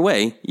 Either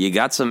way, you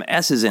got some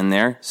S's in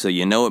there, so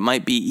you know it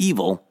might be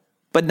evil,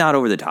 but not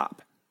over the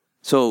top.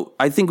 So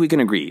I think we can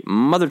agree.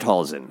 Mother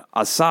Talzin,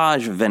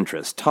 Asajj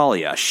Ventress,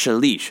 Talia,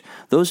 Shelish,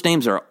 those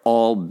names are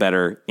all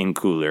better and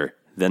cooler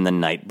than the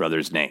Night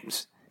Brothers'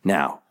 names.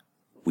 Now,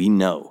 we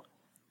know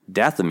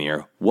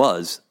Dathomir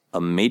was a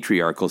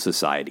matriarchal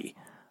society.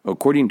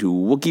 According to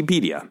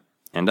Wikipedia,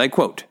 and I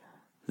quote,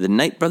 "The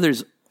Night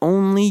Brothers'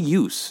 only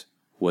use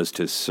was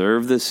to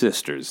serve the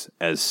sisters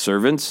as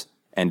servants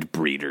and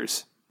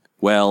breeders."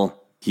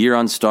 Well, here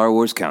on Star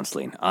Wars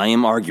Counseling, I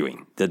am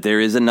arguing that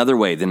there is another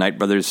way the Night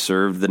Brothers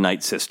served the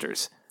Night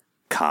Sisters.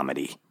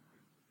 Comedy.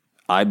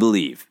 I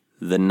believe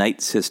the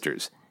Night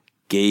Sisters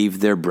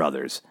gave their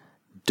brothers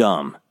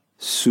dumb,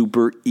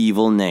 super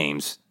evil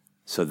names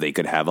so they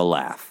could have a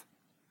laugh.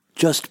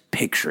 Just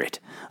picture it.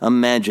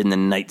 Imagine the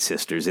Night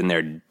Sisters in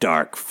their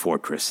dark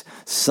fortress,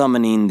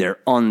 summoning their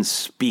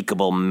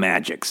unspeakable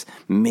magics,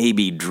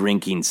 maybe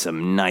drinking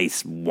some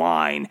nice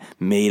wine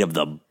made of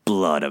the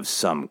blood of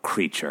some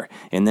creature,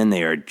 and then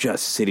they are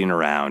just sitting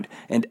around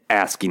and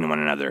asking one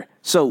another,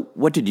 "So,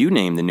 what did you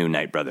name the new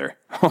Night Brother?"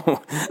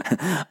 "Oh,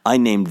 I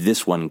named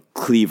this one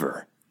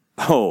Cleaver."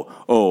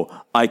 Oh,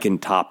 I can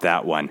top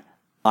that one.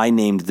 "I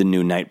named the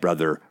new Night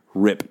Brother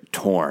Rip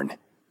Torn."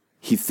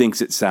 He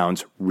thinks it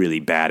sounds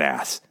really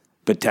badass,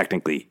 but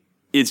technically,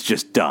 it's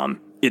just dumb.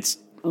 It's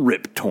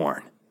Rip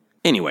Torn.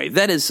 Anyway,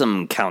 that is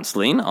some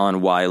counseling on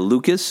why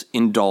Lucas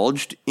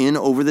indulged in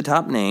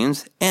over-the-top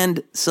names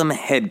and some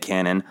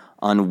headcanon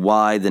on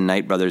why the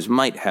Night Brothers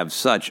might have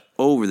such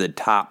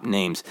over-the-top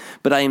names.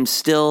 But I am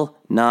still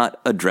not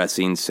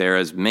addressing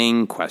Sarah's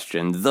main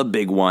question, the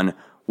big one.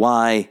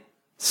 Why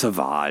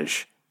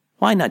Savage?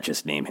 Why not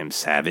just name him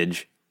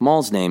Savage?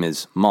 Maul's name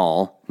is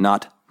Maul,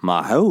 not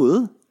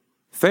Maul.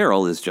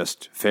 Farrell is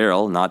just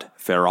Farrell, not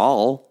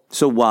Farrell.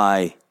 So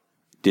why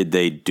did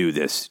they do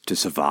this to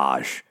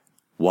Savage?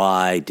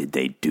 Why did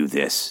they do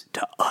this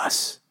to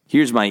us?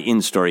 Here's my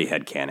in-story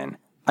headcanon.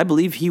 I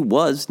believe he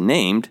was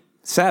named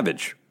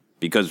Savage,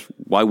 because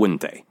why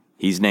wouldn't they?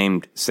 He's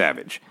named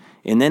Savage.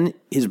 And then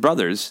his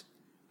brothers,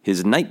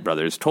 his Knight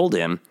brothers, told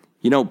him,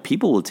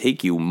 people will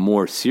take you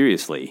more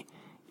seriously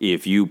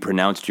if you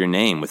pronounced your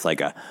name with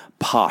like a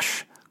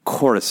posh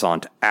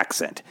Coruscant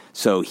accent.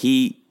 So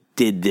he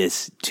did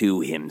this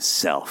to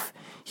himself.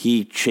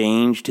 He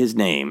changed his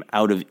name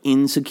out of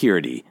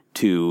insecurity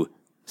to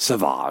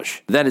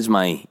Savage. That is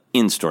my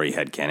in-story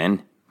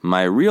headcanon.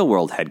 My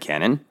real-world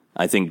headcanon,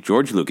 I think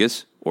George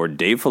Lucas or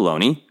Dave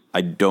Filoni,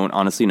 I don't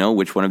honestly know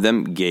which one of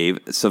them gave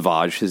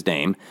Savage his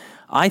name.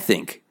 I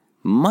think,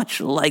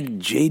 much like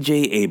J.J.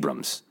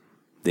 Abrams,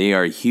 they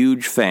are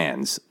huge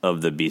fans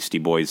of the Beastie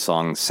Boys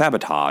song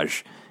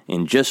Sabotage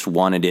and just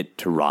wanted it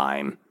to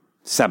rhyme.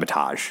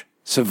 Sabotage.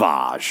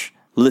 Savage.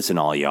 Listen,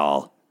 all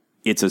y'all.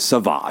 It's a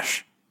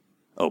Savage.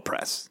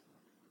 Oppress.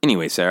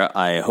 Anyway, Sarah,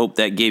 I hope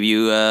that gave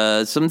you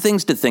some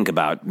things to think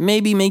about.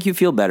 Maybe make you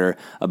feel better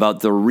about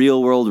the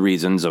real-world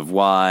reasons of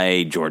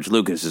why George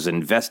Lucas is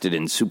invested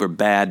in super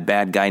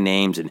bad guy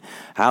names and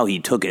how he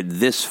took it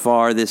this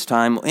far this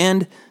time,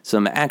 and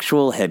some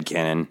actual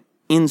headcanon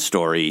in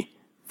story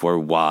for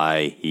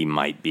why he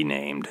might be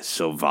named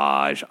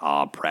Sauvage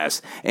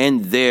Oppress.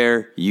 And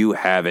there you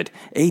have it,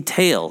 a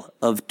tale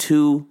of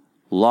two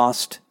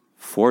lost,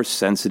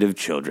 Force-sensitive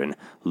children,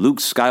 Luke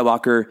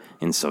Skywalker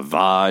and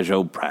Savage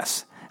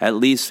Oppress. At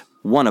least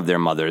one of their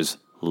mothers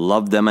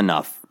loved them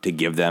enough to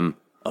give them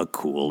a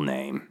cool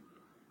name.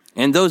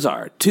 And those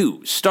are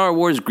two Star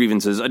Wars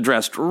grievances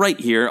addressed right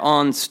here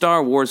on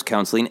Star Wars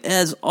Counseling.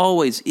 As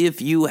always,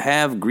 if you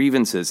have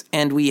grievances,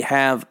 and we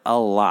have a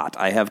lot,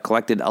 I have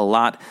collected a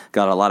lot,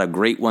 got a lot of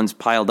great ones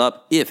piled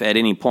up. If at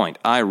any point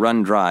I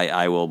run dry,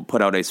 I will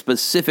put out a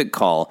specific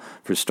call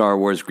for Star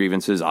Wars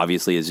grievances.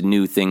 Obviously, as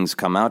new things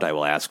come out, I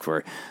will ask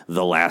for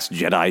The Last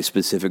Jedi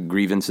specific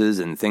grievances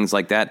and things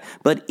like that.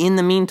 But in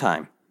the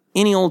meantime,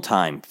 any old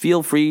time,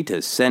 feel free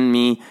to send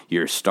me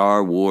your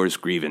Star Wars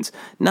grievance.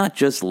 Not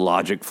just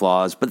logic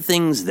flaws, but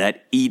things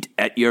that eat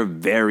at your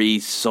very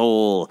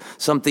soul.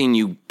 Something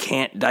you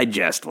can't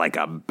digest, like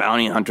a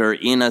bounty hunter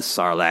in a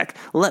sarlacc.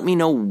 Let me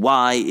know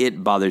why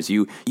it bothers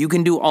you. You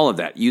can do all of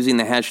that using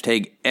the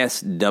hashtag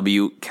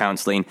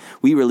SWCounseling.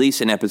 We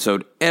release an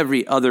episode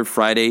every other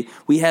Friday.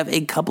 We have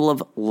a couple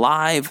of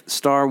live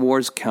Star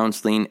Wars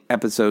counseling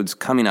episodes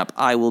coming up.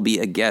 I will be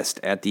a guest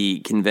at the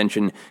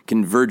convention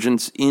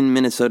Convergence in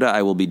Minnesota.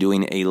 I will be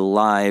doing a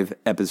live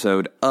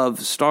episode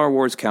of Star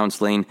Wars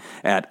Counseling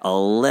at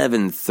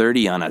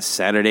 11:30 on a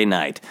Saturday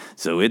night.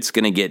 So it's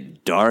going to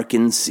get dark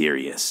and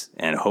serious,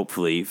 and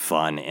hopefully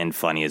fun and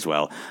funny as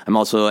well. I'm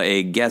also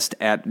a guest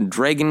at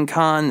Dragon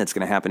Con that's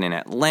going to happen in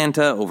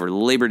Atlanta over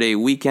Labor Day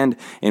weekend,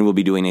 and we'll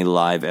be doing a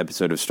live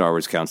episode of Star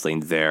Wars Counseling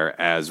there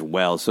as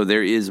well. So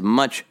there is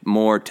much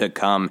more to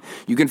come.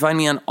 You can find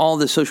me on all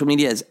the social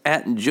media as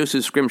at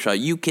Joseph Scrimshaw.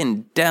 You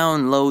can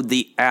download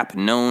the app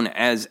known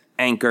as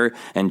Anchor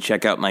and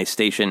check out my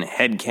station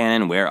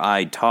Headcanon, where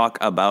I talk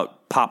about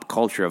pop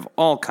culture of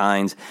all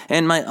kinds,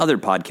 and my other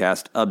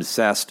podcast,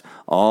 Obsessed,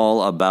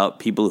 all about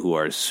people who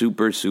are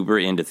super, super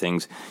into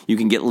things. You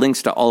can get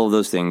links to all of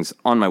those things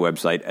on my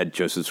website at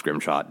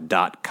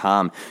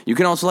josephscrimshaw.com. You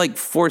can also like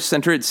Force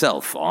Center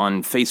itself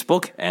on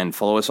Facebook and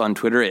follow us on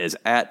Twitter as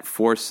at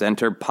Force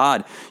Center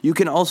Pod. You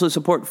can also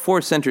support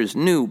Force Center's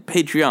new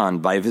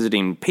Patreon by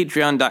visiting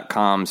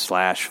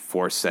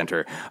patreon.com/Force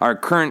Center. Our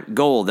current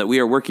goal that we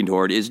are working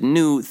toward is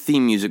new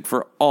theme music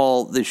for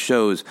all the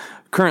shows.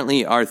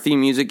 Currently, our theme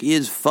music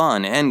is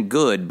fun and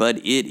good, but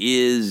it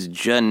is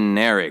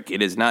generic.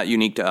 It is not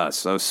unique to us,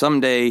 so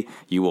someday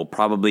you will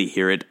probably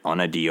hear it on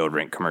a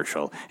deodorant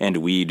commercial, and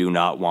we do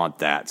not want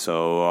that.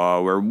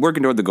 So we're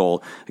working toward the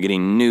goal of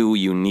getting new,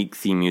 unique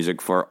theme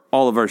music for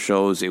all of our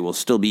shows. It will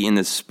still be in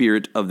the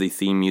spirit of the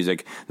theme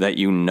music that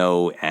you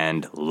know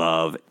and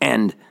love,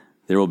 and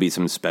there will be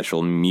some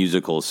special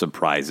musical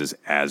surprises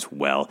as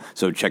well.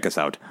 So check us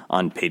out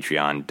on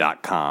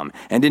patreon.com.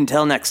 And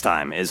until next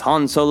time, as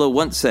Han Solo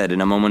once said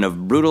in a moment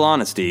of brutal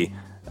honesty,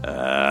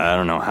 I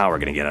don't know how we're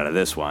going to get out of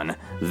this one.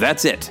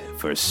 That's it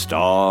for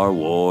Star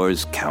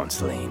Wars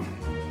Counseling.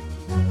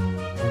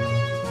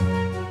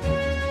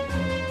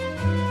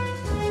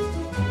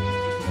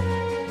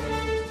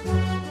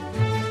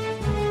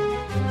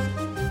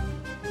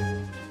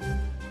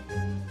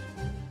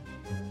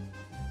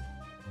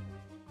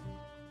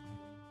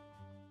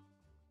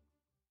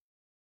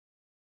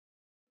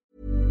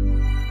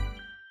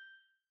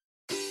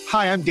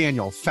 Hi, I'm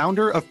Daniel,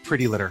 founder of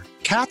Pretty Litter.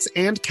 Cats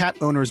and cat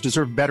owners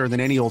deserve better than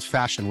any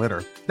old-fashioned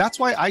litter. That's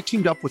why I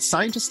teamed up with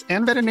scientists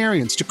and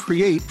veterinarians to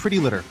create Pretty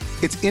Litter.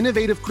 Its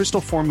innovative crystal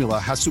formula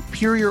has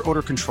superior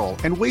odor control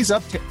and weighs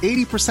up to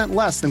 80%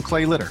 less than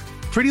clay litter.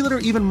 Pretty Litter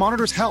even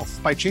monitors health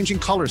by changing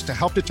colors to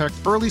help detect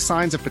early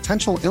signs of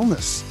potential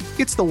illness.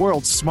 It's the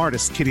world's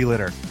smartest kitty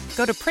litter.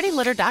 Go to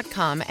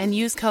prettylitter.com and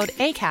use code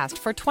ACAST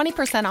for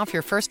 20% off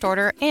your first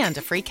order and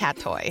a free cat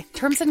toy.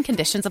 Terms and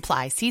conditions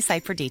apply. See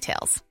site for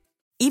details.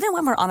 Even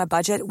when we're on a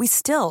budget, we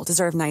still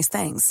deserve nice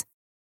things.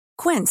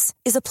 Quince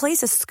is a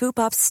place to scoop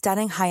up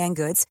stunning high-end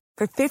goods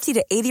for 50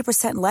 to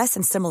 80% less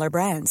than similar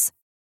brands.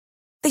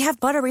 They have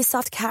buttery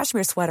soft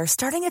cashmere sweaters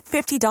starting at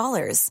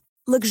 $50,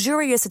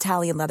 luxurious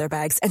Italian leather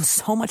bags, and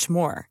so much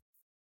more.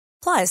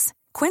 Plus,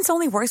 Quince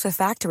only works with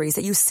factories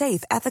that use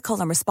safe, ethical,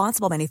 and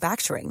responsible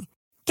manufacturing.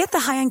 Get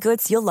the high-end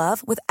goods you'll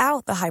love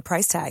without the high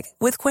price tag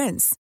with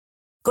Quince.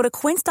 Go to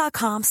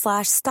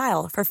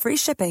quince.com/style for free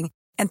shipping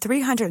and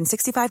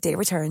 365-day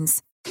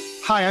returns.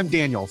 Hi, I'm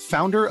Daniel,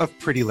 founder of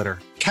Pretty Litter.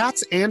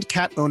 Cats and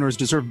cat owners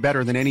deserve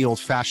better than any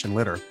old-fashioned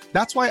litter.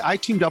 That's why I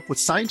teamed up with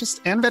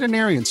scientists and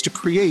veterinarians to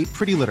create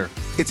Pretty Litter.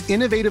 Its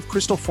innovative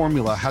crystal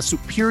formula has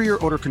superior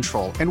odor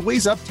control and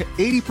weighs up to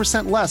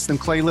 80% less than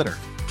clay litter.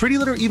 Pretty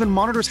Litter even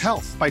monitors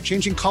health by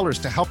changing colors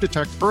to help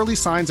detect early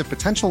signs of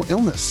potential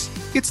illness.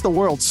 It's the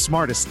world's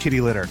smartest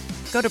kitty litter.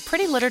 Go to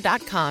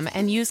prettylitter.com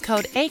and use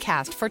code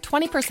ACAST for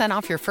 20%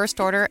 off your first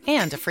order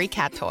and a free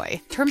cat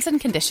toy. Terms and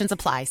conditions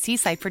apply. See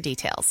site for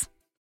details.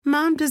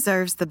 Mom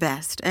deserves the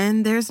best,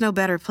 and there's no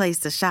better place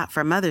to shop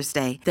for Mother's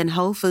Day than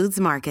Whole Foods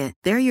Market.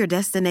 They're your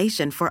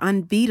destination for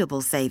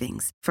unbeatable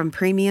savings, from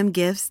premium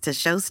gifts to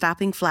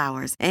show-stopping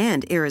flowers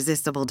and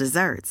irresistible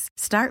desserts.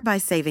 Start by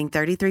saving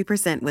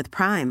 33% with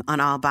Prime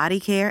on all body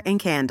care and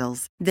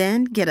candles.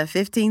 Then get a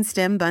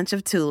 15-stem bunch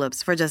of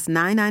tulips for just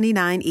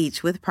 $9.99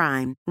 each with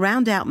Prime.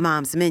 Round out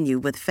Mom's menu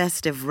with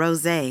festive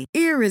rosé,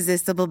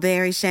 irresistible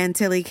berry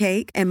chantilly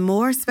cake, and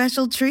more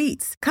special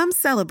treats. Come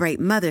celebrate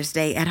Mother's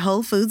Day at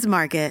Whole Foods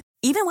Market.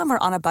 Even when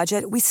we're on a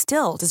budget, we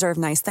still deserve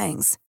nice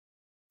things.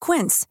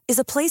 Quince is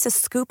a place to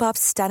scoop up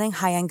stunning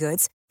high-end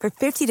goods for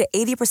 50 to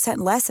 80%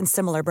 less than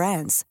similar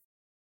brands.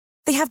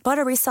 They have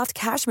buttery soft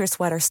cashmere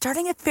sweaters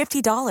starting at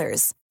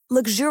 $50,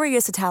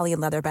 luxurious Italian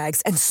leather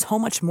bags, and so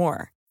much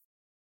more.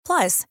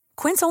 Plus,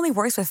 Quince only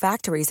works with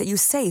factories that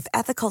use safe,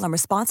 ethical, and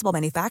responsible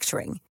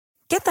manufacturing.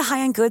 Get the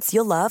high-end goods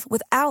you'll love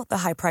without the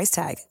high price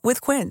tag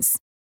with Quince.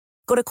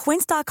 Go to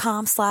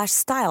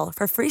quince.com/style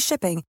for free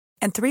shipping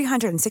and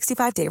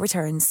 365-day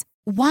returns.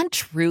 Want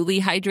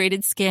truly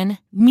hydrated skin?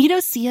 Meet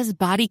Osea's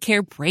Body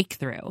Care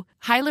Breakthrough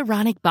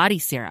Hyaluronic Body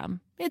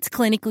Serum. It's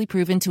clinically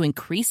proven to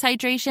increase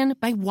hydration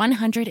by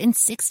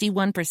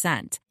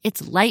 161%.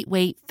 It's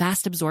lightweight,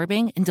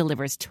 fast-absorbing, and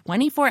delivers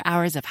 24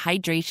 hours of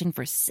hydration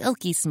for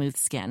silky smooth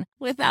skin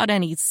without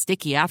any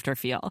sticky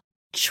afterfeel.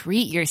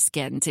 Treat your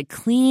skin to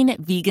clean,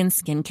 vegan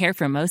skincare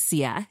from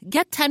Osea.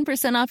 Get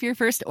 10% off your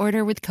first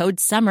order with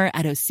code SUMMER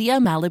at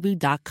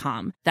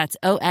OseaMalibu.com. That's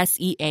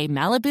OSEA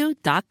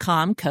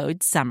Malibu.com,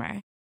 code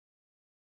SUMMER.